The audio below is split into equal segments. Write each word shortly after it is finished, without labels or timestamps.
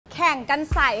ข่งกัน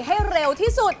ใส่ให้เร็ว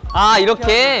ที่สุด 이렇게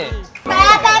แ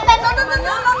ต่no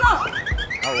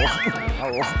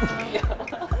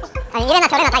아니 이래나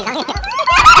저래나 다 이상해.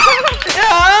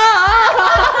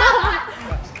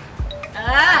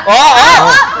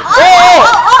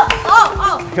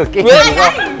 왜?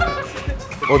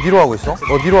 어디로 하고 있어?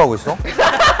 어디로 하고 있어?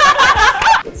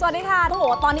 สวัสดีค่ะต้องบอ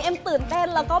กว่าตอนนี้เอ็มตื่นเต้น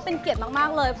แล้วก็เป็นเกียรติมาก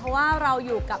ๆเลยเพราะว่าเราอ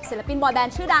ยู่กับศิลปินบอยแบน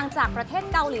ด์ชื่อดังจากประเทศ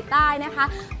เกาหลีใต้นะคะ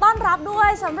ต้อนรับด้วย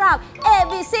สำหรับ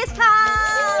AB6IX ค่ะ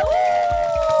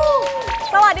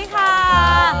สวัสดีค่ะ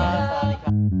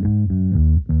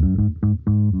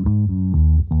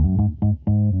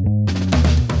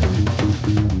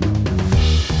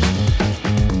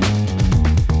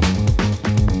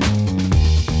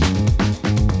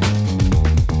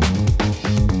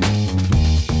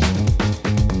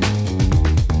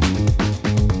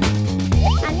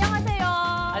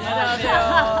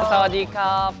สวัสดีค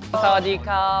รับสวัสดีค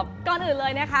รับก่อนอื่นเล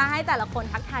ยนะคะให้แต่ละคน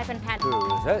ทักทายแฟน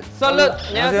ๆ솔루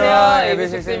안녕하세요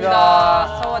AB6IX입니다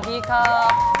สวัสดีครั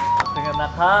บ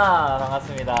승현나카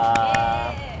반갑습니다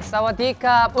สวัสดีค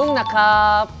รับอุ้งนะครั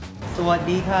บ สวัส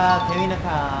ดีค่ะ เควินนะค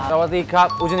ะ 사와디캅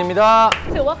우진입니다.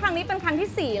 ถือว่าครั้งนี้เป็นครั้ง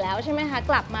ที่ 4 แล้วใช่ไหมคะ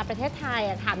กลับมาประเทศไทย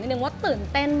ถามนิดนึงว่าตื่น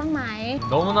เต้นบ้างไหม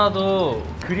너무나도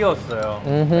그리웠어요.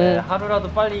 네, 하루라도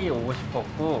빨리 오고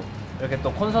싶었고 이렇게 또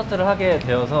콘서트를 하게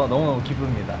되어서 너무너무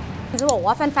기쁩니다. จะบอก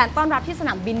ว่าแฟนๆต้อนรับที่สน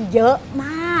ามบินเยอะม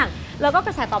ากแล้วก็ก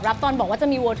ระแสตอบรับตอนบอกว่าจะ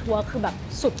มีเวิลด์ทัวร์คือแบบ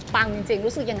สุดปังจริงๆ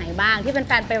รู้สึกยังไงบ้างที่แ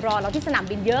ฟนๆไปรอเราที่สนาม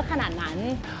บินเยอะขนาดนั้น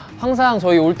항상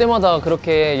저희 올 때마다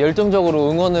그렇게 열정적으로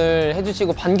응원을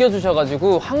해주시고 반겨주셔가지고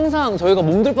항상 저희가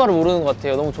몸둘 바를 모르는 것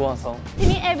같아요. 너무 좋아서. ที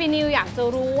นี้ ABNEW อยากจะ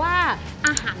รู้ว่าอ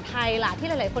าหารไทยล่ะที่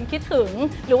หลายๆคนคิดถึง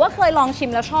หรือว่าเคยลองชิ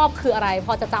มแล้วชอบคืออะไรพ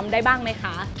อจะจำได้บ้างไหมค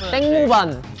ะ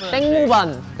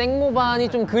땡모반이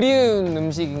좀 그리운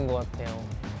음식인 것 같아요.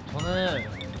 저는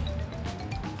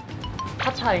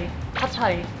팟타이.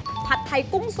 ผัดไทย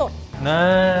กุ้งสด 네,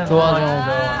 좋아하죠.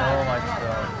 너무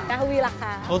맛있어요. ดาฮวีล่ะค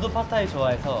ะ 저도 팟타이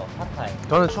좋아해서 팟타이.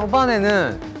 저는 초반에는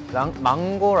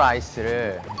망고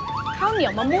라이스를 ข้าวเหนีย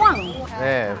วมะม่วง 네,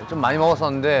 좀 많이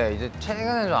먹었었는데 이제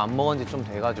최근에 좀 안 먹은 지 좀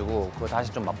돼가지고 그거 다시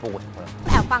좀 맛보고 싶어요.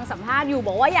 แอบฟังสัมภาษณ์อยู่บ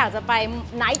อกว่าอยากจะไป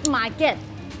Night Market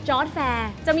จอร์จแฟร์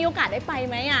จะมีโอกาสได้ไป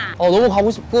ไหมอ่ะ 너무 가고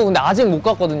싶고 근데 아직 못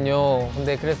갔거든요. 근데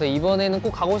그래서 이번에는 꼭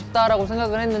가고 싶다라고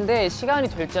생각을 했는데 시간이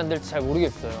될지 안 될지 잘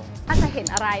모르겠어요. ถ้าจะเห็น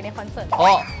อะไรในคอนเสิร์ต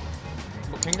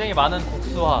뭐 굉장히 많은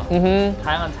곡수와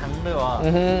다양한 장르와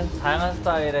다양한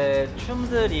스타일의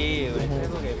춤들이 우리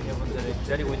태국 ABNEW분들을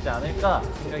기다리고 있지 않을까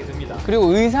생각이 듭니다. 그리고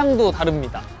의상도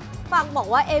다릅니다. ฟังบอก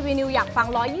ว่า ABNEW อยากฟัง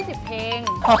 120 เพลง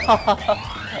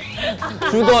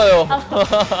죽어요.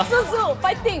 สู้ๆ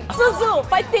fighting สู้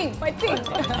ๆ fighting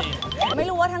ไม่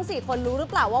รู้ว่าทั้ง 4 คนรู้หรือ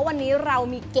เปล่าว่าวันนี้เรา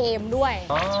มีเกมด้วย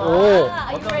오.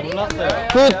 어떤 몰랐어요.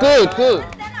 굿.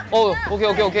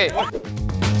 오케이.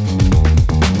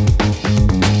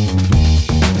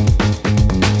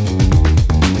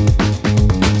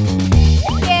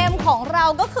 เกมของเรา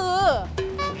ก็คือ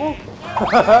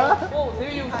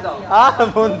아,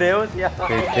 뭔 내옷이야.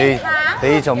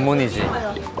 데이 전문이지.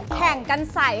 แข่งกัน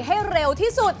ใส่ให้เร็ว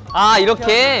ที่สุด 이렇게.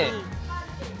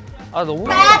 너무.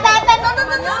 แต่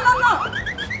no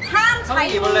ห้ามใช้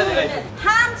มือ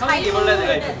ห้ามใช้มือ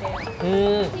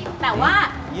แต่ว่า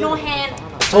no hand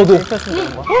저도.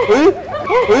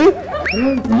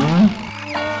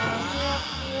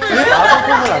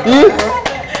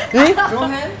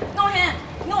 no hand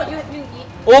no you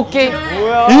오케이.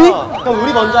 뭐야? 그럼 우리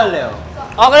먼저 할래요.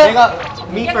 그래? 내가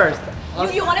me first.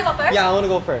 you wanna go first Yeah, I wanna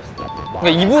go first. 그러니까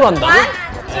입으로 한다고?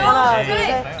 하나, 둘,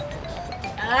 셋.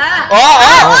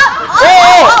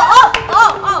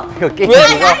 이거 게임 왜?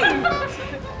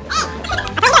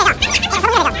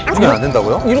 이게 안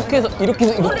된다고요? 이렇게 해서 이렇게.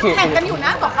 แข่งกันอยู่น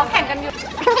ะบอกเขาแข่งกันอยู่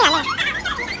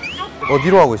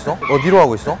어디로 하고 있어? 어디로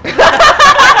하고 있어?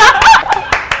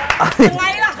 ยังไง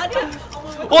ล่ะคะเนี่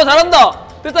ย 잘한다.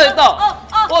 됐다. 됐다.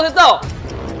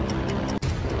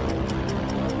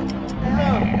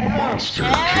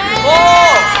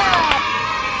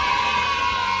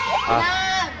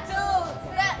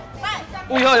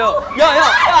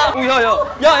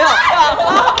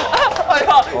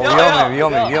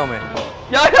 위험해.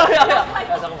 야야야야.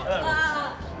 잠깐만.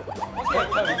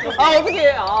 어떡해.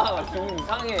 기분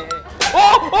이상해.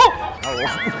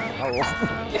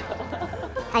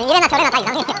 아니 이래나 저래나 다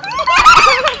이상해.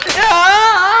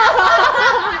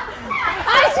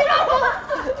 싫어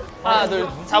하나 둘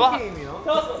잡아.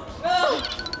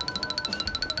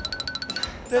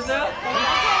 됐어요?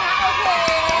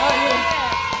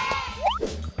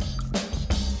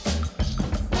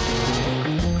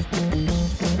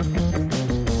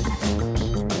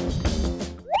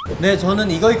 네, 저는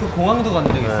이거 입고 공항도 간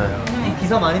적이 있어요. 이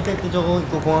기사 많이 뜰 때 저거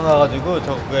입고 공항 가가지고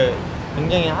저 그게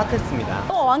굉장히 핫했습니다.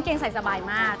 ต้องบอกว่ากางเกงใส่สบาย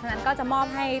มาก ฉะนั้นก็จะมอบ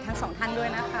ให้ทั้งสองท่านด้วย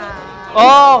นะคะ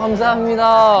감사합니다.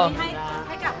 ใ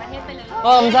ห้กลับประเทศไปเลย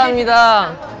감사합니다.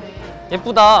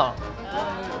 예쁘다.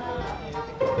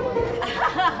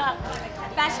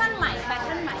 แฟชั่นใหม่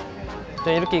저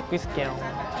이렇게 입고 있을게요.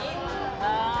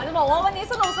 จะบอกว่าวันนี้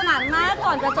สนุกสนานมากก่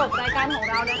อนจะจบรายการของ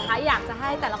เรานะคะ อยากจะให้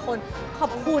แต่ละคนขอ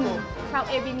บคุณชาว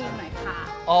ABNEW หน่อยค่ะ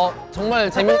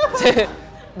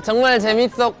정말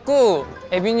재밌었고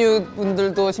에비뉴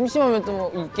분들도 심심하면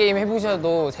또 이 게임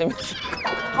해보셔도 재밌을 것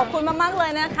같아요. ขอบคุณมากๆเล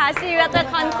ยนะคะ See you at the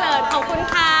concert ขอบคุณ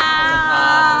ค่ะ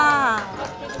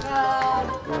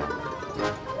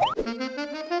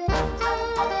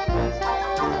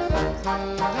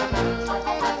아